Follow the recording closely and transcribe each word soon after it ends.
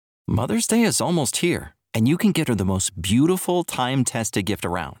Mother's Day is almost here, and you can get her the most beautiful time-tested gift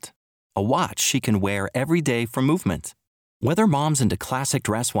around. A watch she can wear every day from Movement. Whether mom's into classic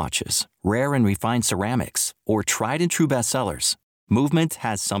dress watches, rare and refined ceramics, or tried and true bestsellers, Movement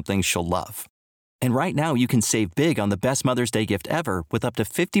has something she'll love. And right now you can save big on the best Mother's Day gift ever with up to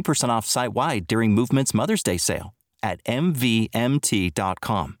 50% off site-wide during Movement's Mother's Day sale at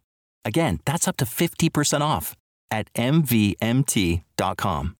MVMT.com. Again, that's up to 50% off at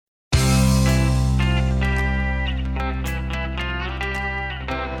MVMT.com.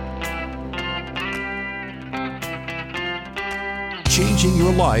 Changing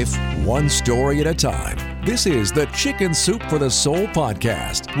your life one story at a time. This is the Chicken Soup for the Soul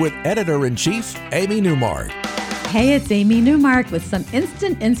podcast with Editor-in-Chief Amy Newmark. Hey, it's Amy Newmark with some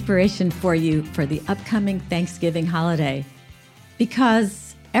instant inspiration for you for the upcoming Thanksgiving holiday.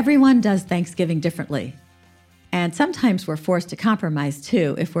 Because everyone does Thanksgiving differently. And sometimes we're forced to compromise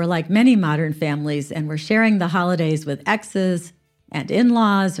too if we're like many modern families and we're sharing the holidays with exes and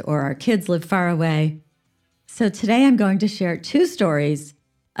in-laws or our kids live far away. So today I'm going to share two stories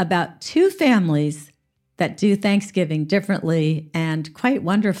about two families that do Thanksgiving differently and quite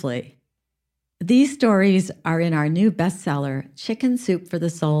wonderfully. These stories are in our new bestseller, Chicken Soup for the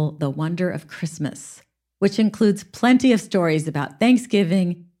Soul, The Wonder of Christmas, which includes plenty of stories about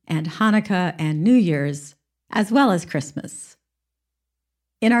Thanksgiving and Hanukkah and New Year's, as well as Christmas.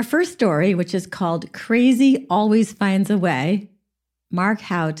 In our first story, which is called Crazy Always Finds a Way, Mark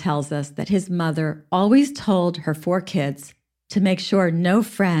Howe tells us that his mother always told her 4 kids to make sure no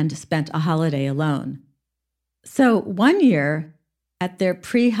friend spent a holiday alone. So one year, at their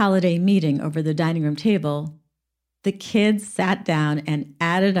pre-holiday meeting over the dining room table, the kids sat down and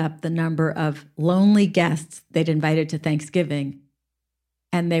added up the number of lonely guests they'd invited to Thanksgiving,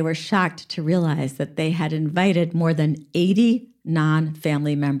 and they were shocked to realize that they had invited more than 80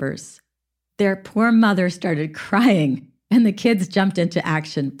 non-family members. Their poor mother started crying, and the kids jumped into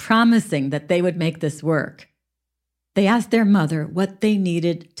action, promising that they would make this work. They asked their mother what they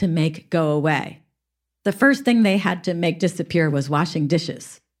needed to make go away. The first thing they had to make disappear was washing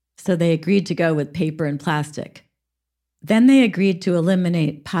dishes, so they agreed to go with paper and plastic. Then they agreed to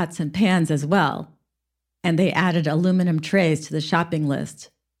eliminate pots and pans as well, and they added aluminum trays to the shopping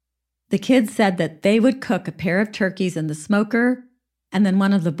list. The kids said that they would cook a pair of turkeys in the smoker, and then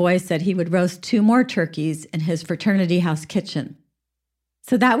one of the boys said he would roast 2 more turkeys in his fraternity house kitchen.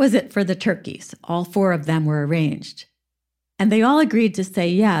 So that was it for the turkeys. All 4 of them were arranged. And they all agreed to say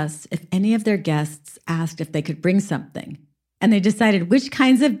yes if any of their guests asked if they could bring something. And they decided which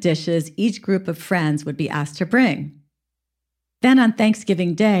kinds of dishes each group of friends would be asked to bring. Then on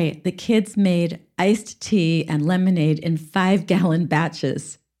Thanksgiving Day, the kids made iced tea and lemonade in 5-gallon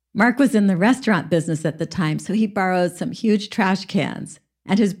batches. Mark was in the restaurant business at the time, so he borrowed some huge trash cans,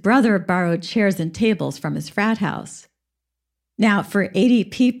 and his brother borrowed chairs and tables from his frat house. Now, for 80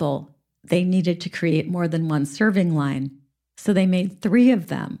 people, they needed to create more than one serving line, so they made 3 of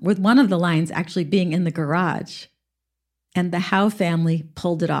them, with one of the lines actually being in the garage. And the Howe family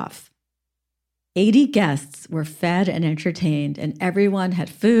pulled it off. 80 guests were fed and entertained, and everyone had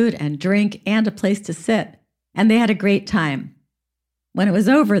food and drink and a place to sit, and they had a great time. When it was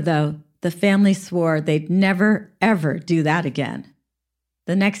over, though, the family swore they'd never, ever do that again.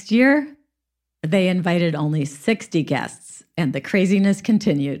 The next year, they invited only 60 guests, and the craziness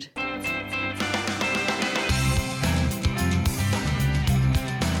continued.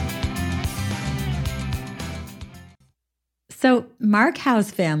 So Mark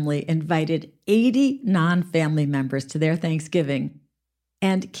Howe's family invited 80 non-family members to their Thanksgiving,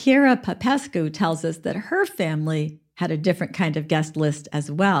 and Kira Popescu tells us that her family had a different kind of guest list as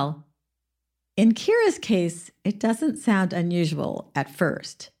well. In Kira's case, it doesn't sound unusual at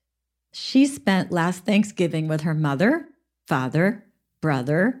first. She spent last Thanksgiving with her mother, father,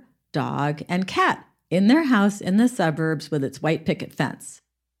 brother, dog, and cat in their house in the suburbs with its white picket fence.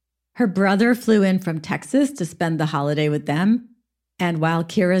 Her brother flew in from Texas to spend the holiday with them, and while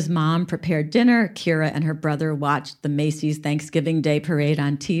Kira's mom prepared dinner, Kira and her brother watched the Macy's Thanksgiving Day Parade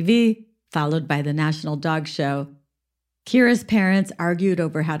on TV, followed by the National Dog Show. Kira's parents argued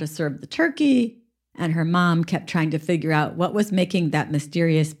over how to serve the turkey, and her mom kept trying to figure out what was making that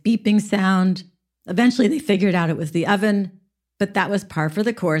mysterious beeping sound. Eventually, they figured out it was the oven, but that was par for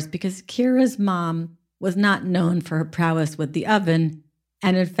the course because Kira's mom was not known for her prowess with the oven,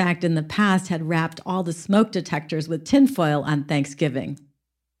 and in fact, in the past had wrapped all the smoke detectors with tinfoil on Thanksgiving.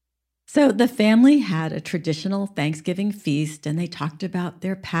 So the family had a traditional Thanksgiving feast, and they talked about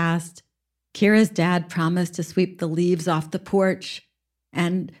their past. Kira's dad promised to sweep the leaves off the porch,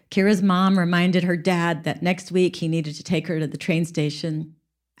 and Kira's mom reminded her dad that next week he needed to take her to the train station.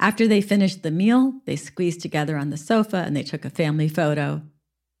 After they finished the meal, they squeezed together on the sofa and they took a family photo.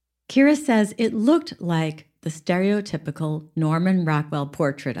 Kira says it looked like the stereotypical Norman Rockwell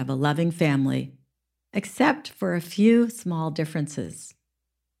portrait of a loving family, except for a few small differences.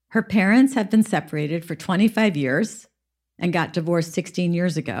 Her parents have been separated for 25 years and got divorced 16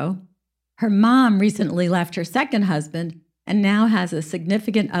 years ago. Her mom recently left her second husband and now has a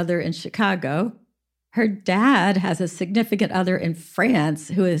significant other in Chicago. Her dad has a significant other in France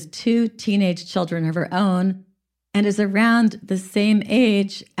who has 2 teenage children of her own and is around the same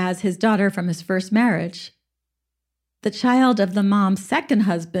age as his daughter from his first marriage. The child of the mom's second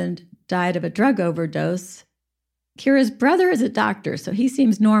husband died of a drug overdose. Kira's brother is a doctor, so he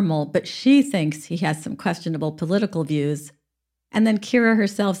seems normal, but she thinks he has some questionable political views. And then Kira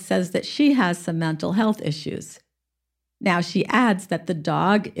herself says that she has some mental health issues. Now, she adds that the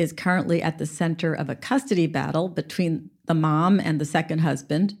dog is currently at the center of a custody battle between the mom and the second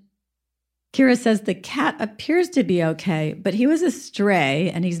husband. Kira says the cat appears to be okay, but he was a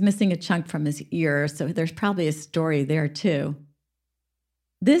stray and he's missing a chunk from his ear, so there's probably a story there too.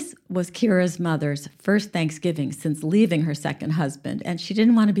 This was Kira's mother's first Thanksgiving since leaving her second husband, and she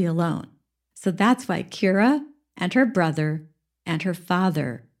didn't want to be alone. So that's why Kira and her brother and her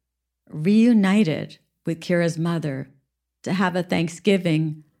father reunited with Kira's mother to have a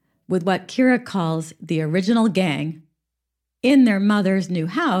Thanksgiving with what Kira calls the original gang in their mother's new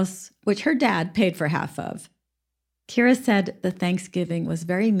house, which her dad paid for half of. Kira said the Thanksgiving was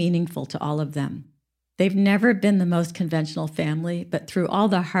very meaningful to all of them. They've never been the most conventional family, but through all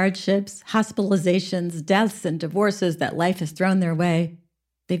the hardships, hospitalizations, deaths, and divorces that life has thrown their way,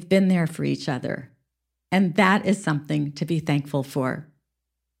 they've been there for each other. And that is something to be thankful for.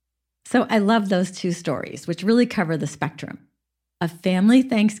 So I love those 2 stories, which really cover the spectrum. A family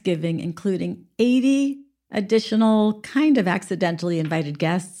Thanksgiving, including 80 additional kind of accidentally invited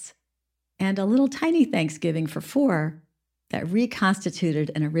guests, and a little tiny Thanksgiving for 4 that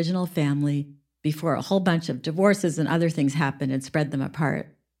reconstituted an original family before a whole bunch of divorces and other things happened and spread them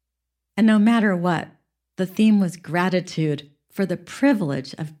apart. And no matter what, the theme was gratitude for the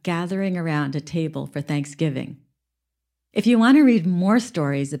privilege of gathering around a table for Thanksgiving. If you want to read more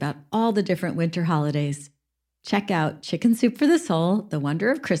stories about all the different winter holidays, check out Chicken Soup for the Soul, The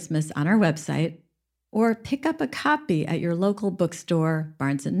Wonder of Christmas on our website, or pick up a copy at your local bookstore,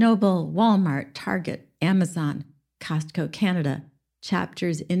 Barnes & Noble, Walmart, Target, Amazon, Costco Canada,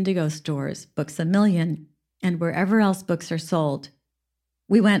 Chapters, Indigo stores, Books A Million, and wherever else books are sold.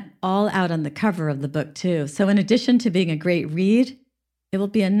 We went all out on the cover of the book too, so in addition to being a great read, it will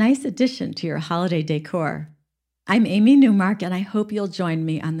be a nice addition to your holiday decor. I'm Amy Newmark, and I hope you'll join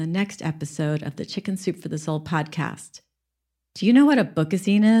me on the next episode of the Chicken Soup for the Soul podcast. Do you know what a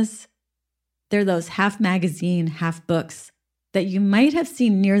bookazine is? They're those half magazine, half books that you might have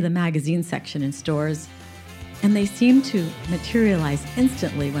seen near the magazine section in stores, and they seem to materialize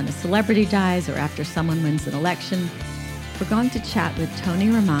instantly when a celebrity dies or after someone wins an election. We're going to chat with Tony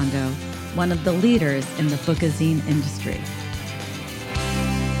Raimondo, one of the leaders in the bookazine industry.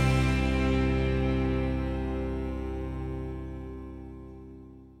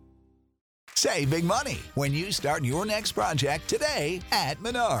 Save big money when you start your next project today at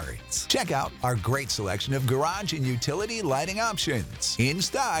Menards. Check out our great selection of garage and utility lighting options. In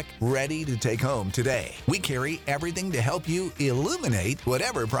stock, ready to take home today. We carry everything to help you illuminate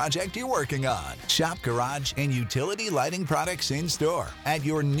whatever project you're working on. Shop garage and utility lighting products in store at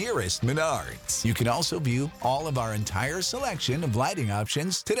your nearest Menards. You can also view all of our entire selection of lighting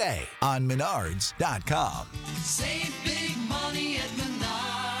options today on Menards.com. Save big money